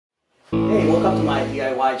Welcome to my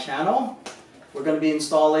DIY channel. We're going to be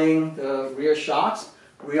installing the rear shocks,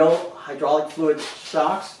 real hydraulic fluid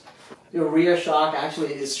shocks. The rear shock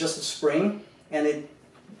actually is just a spring and it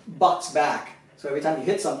bucks back. So every time you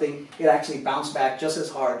hit something, it actually bounces back just as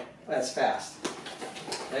hard, as fast.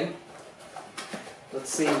 Okay, let's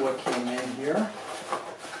see what came in here.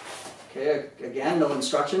 Okay, again, no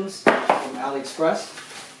instructions from AliExpress.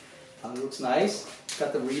 Looks nice.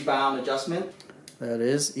 Got the rebound adjustment. That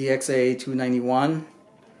is EXA 291.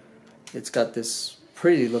 It's got this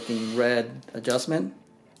pretty looking red adjustment.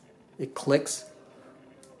 It clicks.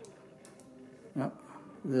 Yep.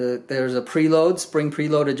 There's a preload, spring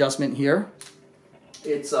preload adjustment here.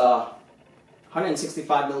 It's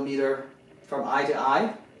 165 millimeter from eye to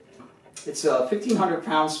eye. It's a 1,500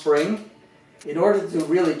 pound spring. In order to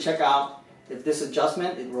really check out if this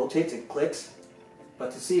adjustment, it rotates, it clicks,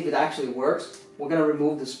 but to see if it actually works, we're going to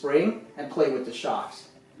remove the spring and play with the shocks.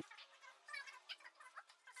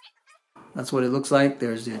 That's what it looks like.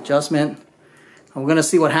 There's the adjustment. And we're going to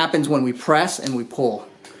see what happens when we press and we pull.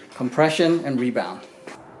 Compression and rebound.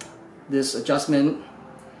 This adjustment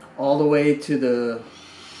all the way to the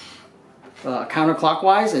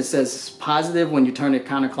counterclockwise. It says positive when you turn it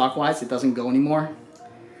counterclockwise. It doesn't go anymore.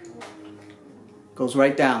 Goes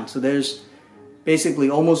right down. So there's basically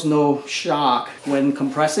almost no shock when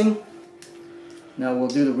compressing. Now we'll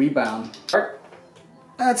do the rebound.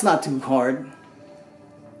 That's not too hard.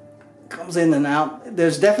 Comes in and out.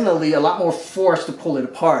 There's definitely a lot more force to pull it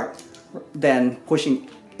apart than pushing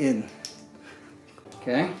in.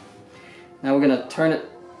 Okay. Now we're going to turn it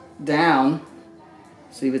down.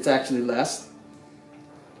 See if it's actually less.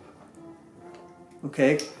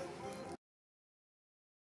 Okay.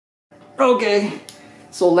 Okay.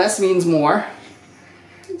 So less means more.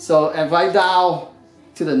 So if I dial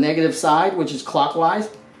to the negative side, which is clockwise,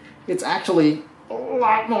 it's actually a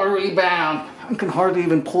lot more rebound. I can hardly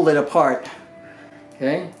even pull it apart.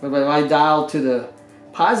 Okay, but if I dial to the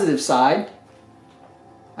positive side,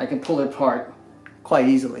 I can pull it apart quite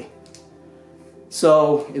easily.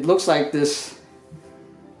 So it looks like this,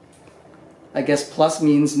 I guess plus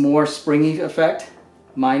means more springy effect,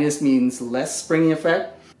 minus means less springy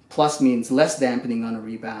effect, plus means less dampening on a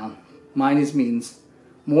rebound, minus means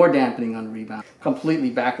more dampening on a rebound.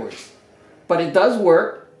 Completely backwards. But it does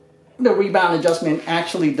work. The rebound adjustment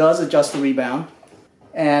actually does adjust the rebound.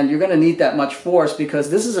 And you're going to need that much force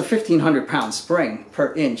because this is a 1,500 pound spring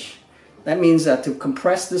per inch. That means that to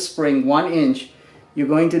compress this spring 1 inch, you're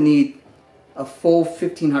going to need a full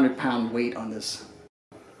 1,500 pound weight on this.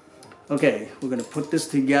 Okay, we're going to put this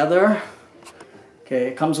together. Okay,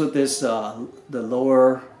 it comes with this, the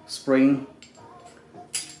lower spring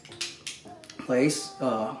place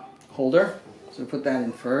holder. So we put that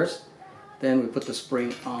in first. Then we put the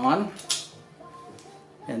spring on.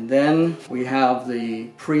 And then we have the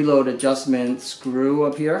preload adjustment screw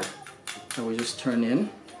up here that we just turn in.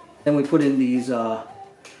 Then we put in these,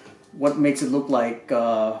 what makes it look like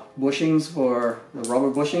bushings for the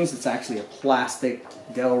rubber bushings. It's actually a plastic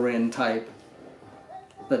Delrin type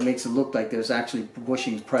that makes it look like there's actually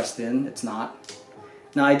bushings pressed in. It's not.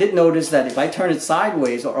 Now I did notice that if I turn it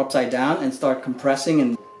sideways or upside down and start compressing,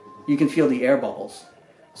 and you can feel the air bubbles.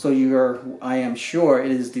 So I am sure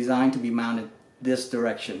it is designed to be mounted this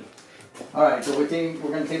direction. Alright, so we're going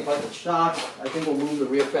to take apart the shock. I think we'll move the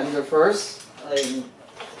rear fender first. I'm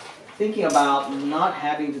thinking about not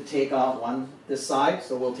having to take out this side,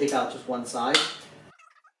 so we'll take out just one side.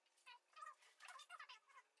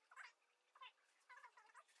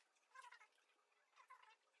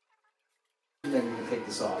 Then we can take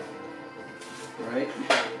this off.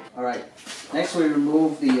 Alright, next we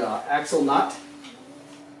remove the axle nut,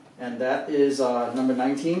 and that is number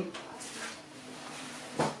 19.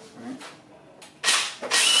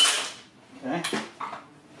 Okay,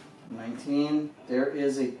 19. There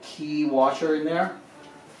is a key washer in there.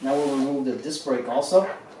 Now we'll remove the disc brake also.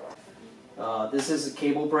 This is the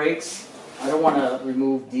cable brakes. I don't want to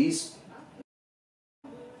remove these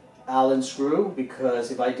Allen screw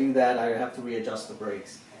because if I do that, I have to readjust the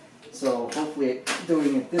brakes. So hopefully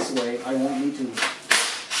doing it this way, I won't need to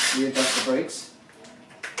readjust the brakes.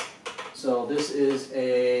 So this is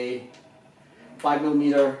a 5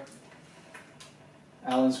 millimeter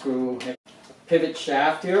Allen screw pivot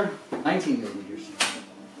shaft here, 19 millimeters.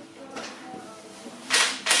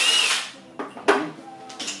 Okay.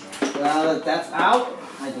 Now that that's out,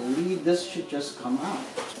 I believe this should just come out.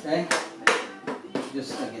 Okay,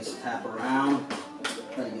 just I guess tap around,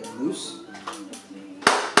 try to get loose.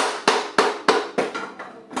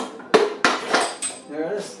 There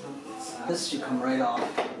it is. This should come right off.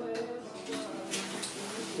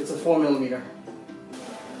 It's a 4 millimeter.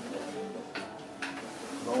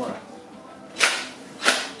 lower.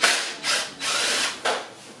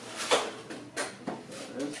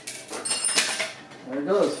 There it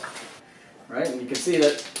goes. Right, and you can see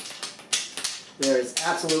that there is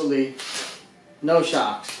absolutely no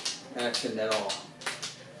shock action at all.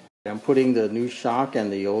 I'm putting the new shock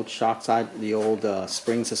and the old shock side, the old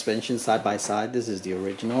spring suspension side by side. This is the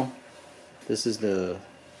original. This is the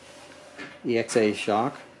EXA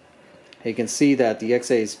shock. You can see that the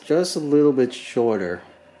EXA is just a little bit shorter,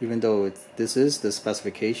 even though this is the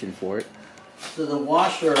specification for it. So the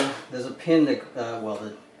washer, there's a pin that,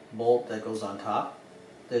 the bolt that goes on top.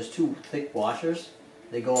 There's two thick washers.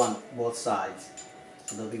 They go on both sides.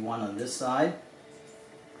 So there'll be one on this side,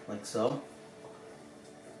 like so.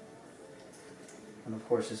 And of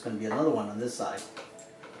course there's going to be another one on this side.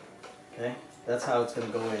 Okay, that's how it's going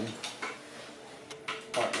to go in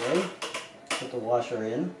part way. Put the washer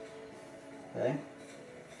in. Okay,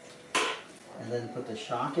 and then put the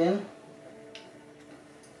shock in.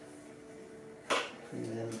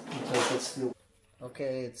 And then until it gets through.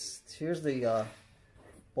 Okay, here's the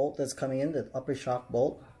bolt that's coming in, the upper shock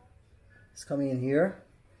bolt. It's coming in here,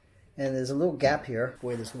 and there's a little gap here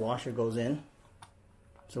where this washer goes in.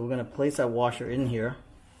 So we're going to place that washer in here,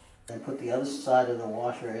 and put the other side of the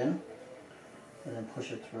washer in, and then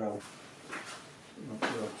push it through.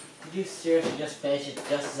 Did you seriously just finish it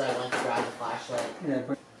just as I went to grab the flashlight? Yeah.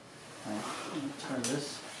 Alright, turn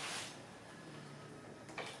this.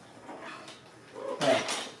 Okay.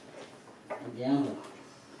 Again,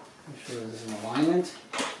 make sure this is in alignment.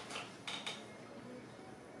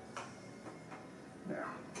 There.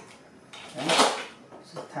 Okay.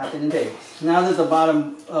 So tap it in. Okay. Now that the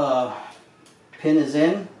bottom pin is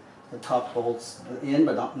in, the top bolt's in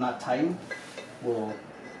but not tightened, we'll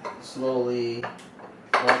slowly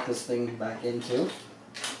lock this thing back into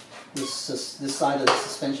this side of the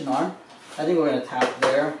suspension arm. I think we're going to tap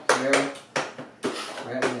there. Right,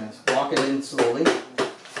 we're going to lock it in slowly.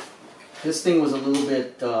 This thing was a little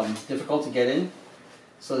bit difficult to get in,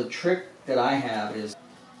 so the trick that I have is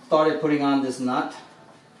started putting on this nut.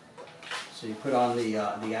 So you put on the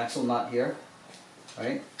axle nut here,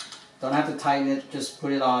 right? Don't have to tighten it, just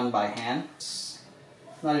put it on by hand. It's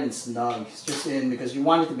not even snug, it's just in because you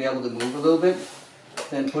want it to be able to move a little bit.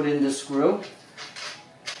 Then put in the screw,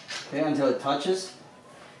 okay, until it touches.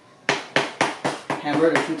 Hammer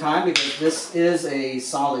it a few times because this is a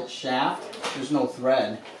solid shaft. There's no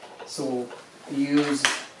thread. So use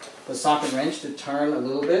the socket wrench to turn a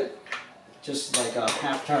little bit, just like a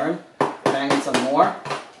half turn. Bang it some more.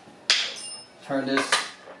 Turn this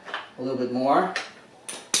a little bit more,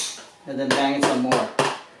 and then bang it some more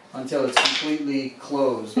until it's completely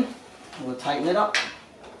closed. We'll tighten it up.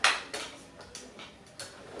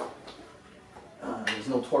 There's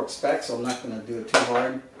no torque spec, so I'm not going to do it too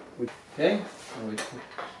hard. Okay, and we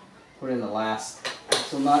put in the last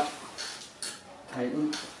axle nut.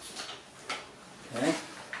 Tighten. Okay.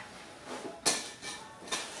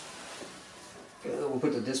 We'll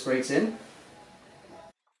put the disc brakes in.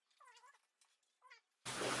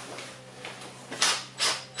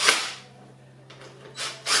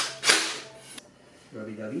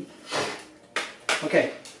 Rubby-dubby.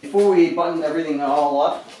 Okay, before we button everything all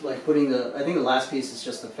up, like putting I think the last piece is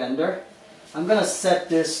just the fender. I'm going to set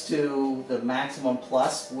this to the maximum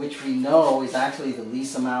plus, which we know is actually the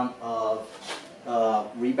least amount of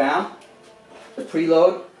rebound. The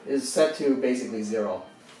preload is set to basically 0.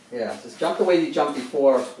 Yeah, just jump the way you jumped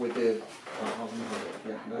before with the...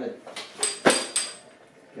 yeah, go ahead.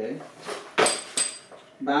 Okay.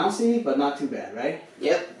 Bouncy, but not too bad, right?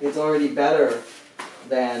 Yep. It's already better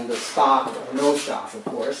than the stock, no shock, of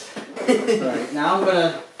course. Right, now I'm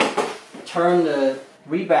going to turn the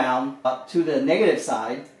rebound up to the negative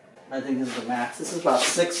side. I think this is the max. This is about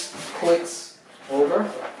 6 clicks over.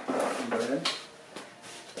 Go ahead.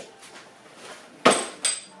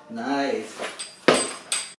 Nice.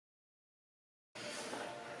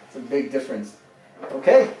 It's a big difference.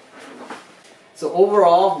 Okay. So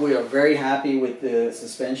overall, we are very happy with the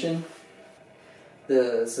suspension.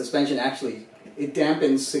 The suspension actually, it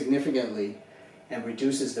dampens significantly and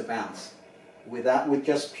reduces the bounce. With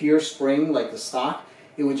just pure spring like the stock,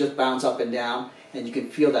 it would just bounce up and down, and you can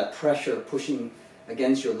feel that pressure pushing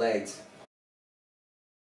against your legs.